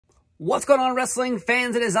What's going on, wrestling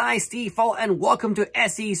fans? It is I, Steve Fall, and welcome to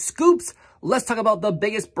SEScoops. Let's talk about the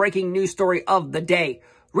biggest breaking news story of the day.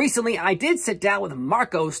 Recently, I did sit down with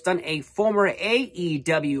Marko Stunt, a former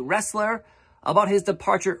AEW wrestler, about his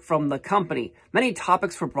departure from the company. Many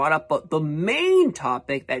topics were brought up, but the main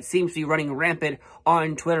topic that seems to be running rampant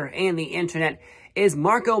on Twitter and the internet is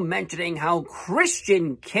Marko mentioning how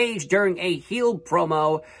Christian Cage, during a heel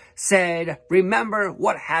promo, said, "Remember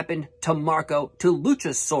what happened to Marko to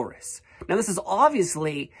Luchasaurus." Now, this is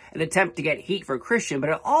obviously an attempt to get heat for Christian, but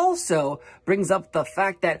it also brings up the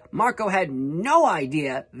fact that Marko had no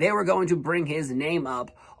idea they were going to bring his name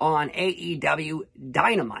up on AEW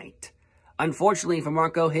Dynamite. Unfortunately for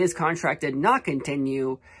Marko, his contract did not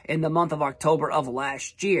continue in the month of October of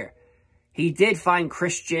last year. He did find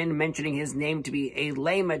Christian mentioning his name to be a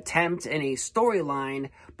lame attempt in a storyline,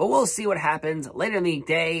 but we'll see what happens later in the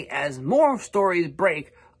day as more stories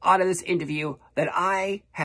break out of this interview that I have.